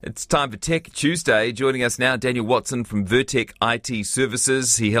It's time for Tech Tuesday. Joining us now, Daniel Watson from Vertec IT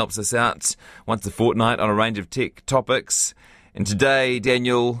Services. He helps us out once a fortnight on a range of tech topics. And today,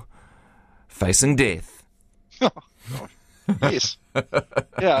 Daniel, facing death. Yes.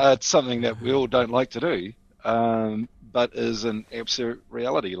 Yeah, it's something that we all don't like to do, but is an absolute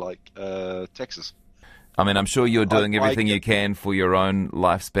reality, like taxes. I mean, I'm sure you're doing everything I you can for your own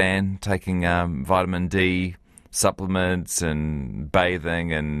lifespan, taking vitamin D supplements and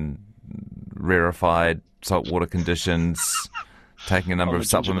bathing and rarefied saltwater conditions, taking a number I'm of a ginger,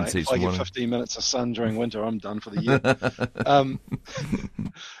 supplements mate. each If I get morning. 15 minutes of sun during winter, I'm done for the year. Um,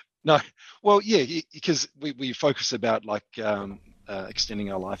 no, well, yeah, because we focus about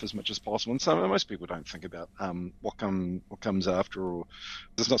extending our life as much as possible, and so most people don't think about what comes after, or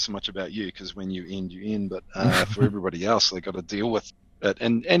it's not so much about you because when you end, but for everybody else, they got to deal with it.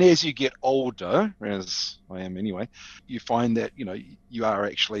 And as you get older, as I am anyway, you find that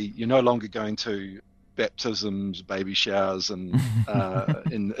you're no longer going to baptisms, baby showers, and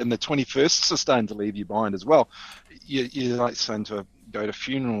in the 21st are starting to leave you behind as well. You're like starting to go to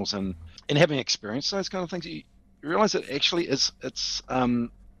funerals and having experienced those kind of things, you realize that actually it's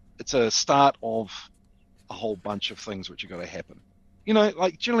a start of a whole bunch of things which are going to happen.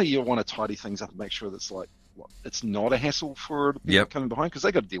 Like generally you want to tidy things up and make sure that's it's not a hassle for the people Yep. coming behind, because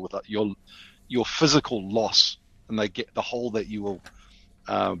they got to deal with your physical loss, and they get the hole that you will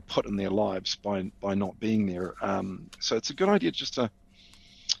put in their lives by not being there. So it's a good idea just to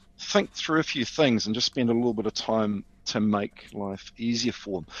think through a few things and just spend a little bit of time to make life easier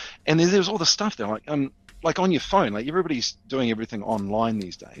for them. And there's all the stuff there, like on your phone, like everybody's doing everything online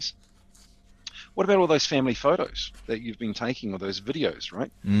these days. What about all those family photos that you've been taking, or those videos,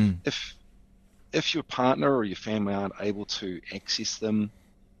 right? Mm. If your partner or your family aren't able to access them,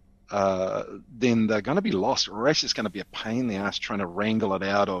 then they're going to be lost, or else it's going to be a pain in the ass trying to wrangle it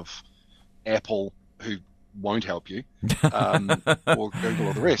out of Apple, who won't help you, or Google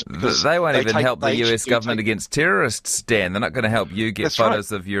or the rest, because They won't even help the they US do government take. against terrorists, Dan. They're not going to help you get That's right.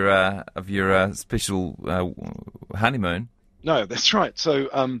 photos of your special honeymoon. No, that's right.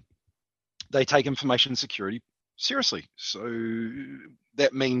 So they take information security seriously. So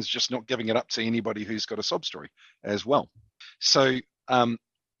that means just not giving it up to anybody who's got a sob story as well. So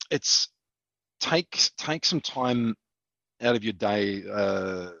it's take some time out of your day,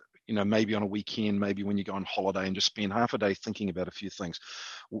 maybe on a weekend, maybe when you go on holiday, and just spend half a day thinking about a few things.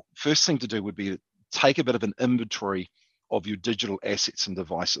 First thing to do would be to take a bit of an inventory of your digital assets and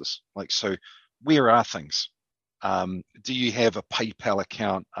devices. Like, so where are things? Do you have a PayPal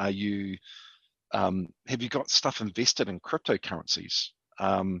account? Have you got stuff invested in cryptocurrencies?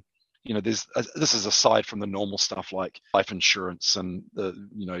 This is aside from the normal stuff like life insurance and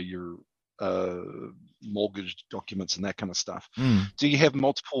your mortgage documents and that kind of stuff. Mm. Do you have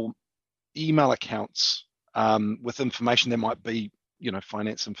multiple email accounts with information that might be,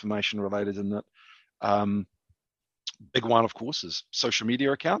 finance information related in that? Big one, of course, is social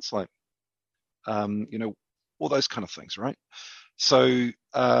media accounts, like, all those kind of things, right? So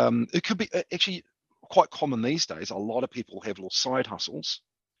it could be actually quite common these days. A lot of people have little side hustles.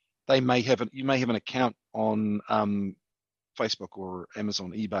 You may have an account on Facebook or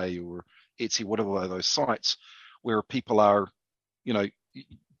Amazon, eBay, or Etsy, whatever those sites, where people are,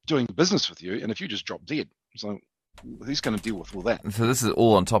 doing business with you, and if you just drop dead, so who's going to deal with all that? So this is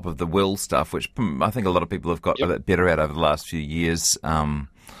all on top of the will stuff, which I think a lot of people have got a Yep, bit better at over the last few years.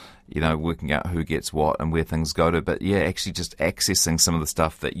 Working out who gets what and where things go to. But yeah, actually just accessing some of the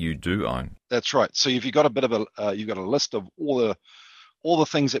stuff that you do own. that's right. So if you've got a bit of you've got a list of all the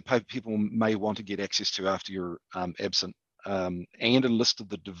things that people may want to get access to after you're absent, and a list of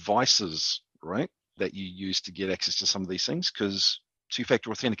the devices, right, that you use to get access to some of these things, because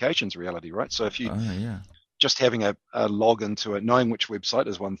two-factor authentication is reality, right? So if you Oh yeah. just having a login to it, knowing which website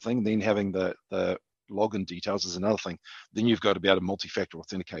is one thing, then having the login details is another thing. Then you've got to be able to multi-factor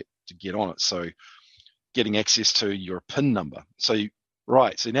authenticate to get on it. So getting access to your PIN number. So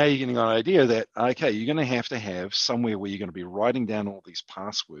now you're getting an idea that, okay, you're going to have somewhere where you're going to be writing down all these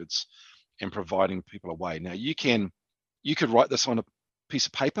passwords and providing people away. Now you could write this on a piece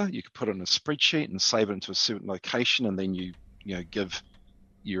of paper, you could put it in a spreadsheet and save it into a certain location, and then you give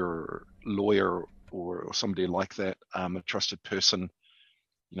your lawyer or somebody like that, a trusted person,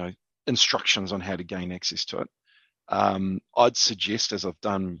 instructions on how to gain access to it. I'd suggest, as I've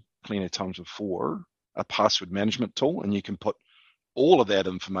done plenty of times before, a password management tool, and you can put all of that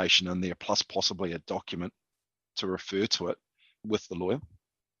information in there, plus possibly a document to refer to it with the lawyer.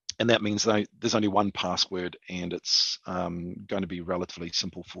 And that means there's only one password, and it's going to be relatively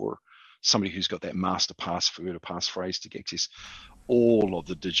simple for somebody who's got that master password or passphrase to get access. all of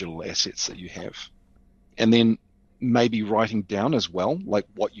the digital assets that you have. And then maybe writing down as well, like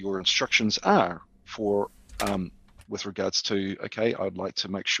what your instructions are for, with regards to, okay, I'd like to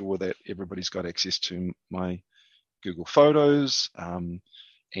make sure that everybody's got access to my Google Photos, and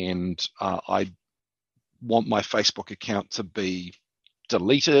I want my Facebook account to be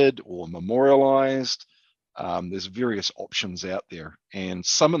deleted or memorialized. There's various options out there, and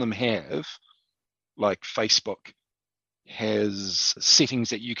some of them have, like Facebook has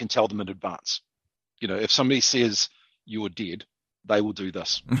settings that you can tell them in advance. If somebody says you're dead, they will do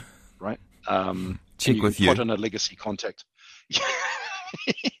this, right? Check you with put in a legacy contact.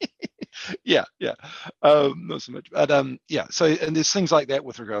 Yeah. Not so much, but yeah. So, and there's things like that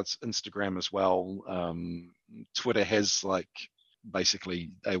with regards to Instagram as well. Twitter has, like,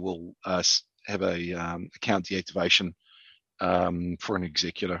 basically they will have a account deactivation for an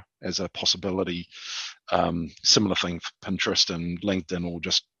executor as a possibility. Similar thing for Pinterest, and LinkedIn will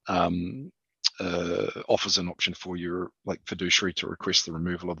just offers an option for your, like, fiduciary to request the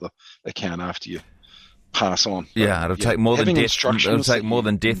removal of the account after you pass on. Yeah, it'll take more than death. It'll take more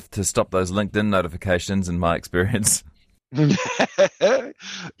than death to stop those LinkedIn notifications, in my experience.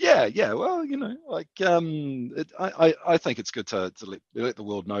 Yeah. Well, like, I think it's good to let the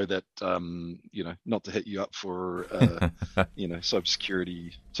world know that, not to hit you up for,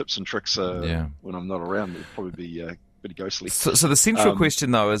 cybersecurity tips and tricks when I'm not around. It'd probably be pretty ghostly. So the central question,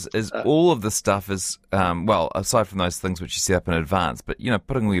 though, is all of the stuff is, aside from those things which you set up in advance, but,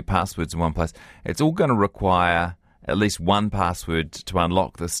 putting all your passwords in one place, it's all going to require at least one password to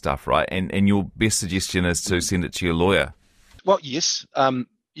unlock this stuff, right? And your best suggestion is to send it to your lawyer. Well, yes.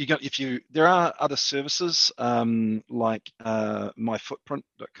 There are other services like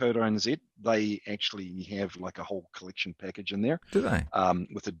myfootprint.co.nz. They actually have, like, a whole collection package in there. Do they?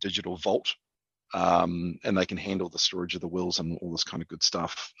 With a digital vault. And they can handle the storage of the wills and all this kind of good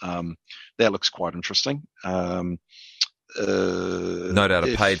stuff. That looks quite interesting. No doubt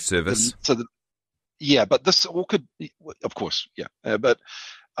a paid service. But this all could, of course, but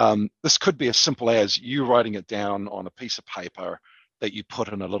this could be as simple as you writing it down on a piece of paper that you put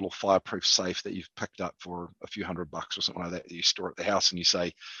in a little fireproof safe that you've picked up for a few $100 or something like that you store at the house, and you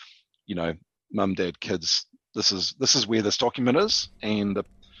say, Mum, Dad, kids, this is where this document is, and the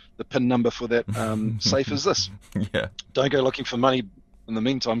PIN number for that safe is this. Yeah. Don't go looking for money in the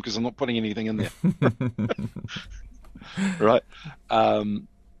meantime, because I'm not putting anything in there. Right.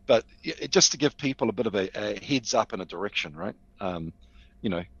 But just to give people a bit of a heads up in a direction, right? And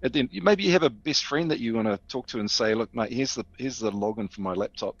then maybe you have a best friend that you want to talk to and say, look, mate, here's the login for my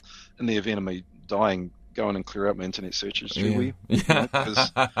laptop. In the event of me dying, go in and clear out my internet search history, will you?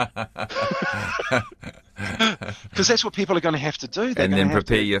 Because that's what people are going to have to do. They're and then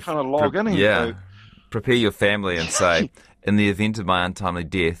prepare your kind of log in and go, prepare your family and say, in the event of my untimely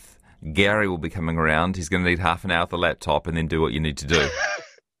death, Gary will be coming around. He's going to need half an hour with the laptop, and then do what you need to do.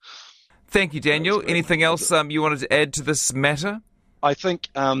 Thank you, Daniel. Anything else you wanted to add to this matter? I think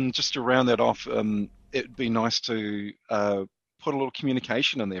just to round that off, it'd be nice to put a little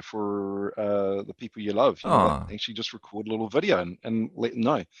communication in there for the people you love. Actually just record a little video and let them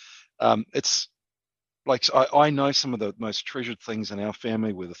know. It's like, I know some of the most treasured things in our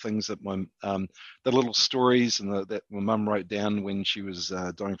family were the things that the little stories and that my mum wrote down when she was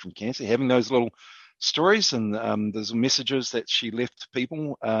dying from cancer. Having those little stories and there's messages that she left to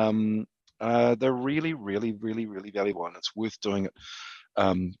people. They're really, really, really, really valuable, and it's worth doing it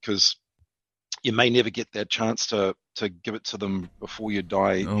because you may never get that chance to give it to them before you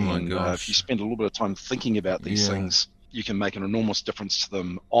die. Oh my gosh. If you spend a little bit of time thinking about these things, you can make an enormous difference to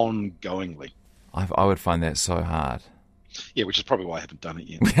them ongoingly. I would find that so hard. Yeah, which is probably why I haven't done it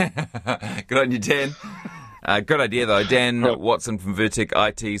yet. Good on you, Dan. Good idea, though. Dan Watson from Vertec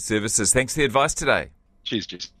IT Services. Thanks for the advice today. Cheers.